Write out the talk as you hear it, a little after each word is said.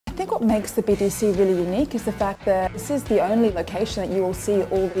think what makes the BDC really unique is the fact that this is the only location that you will see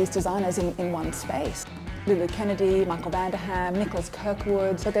all these designers in one space. Lulu Kennedy, Michael Vanderham, Nicholas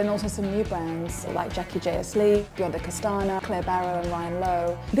Kirkwood, but then also some new brands like Jackie J.S. Lee, Beyonce Castana, Claire Barrow and Ryan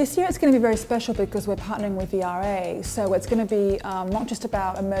Lowe. This year it's going to be very special because we're partnering with VRA, so it's going to be not just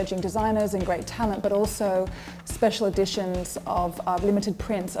about emerging designers and great talent, but also special editions of limited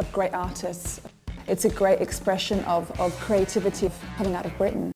prints of great artists. It's a great expression of creativity coming out of Britain.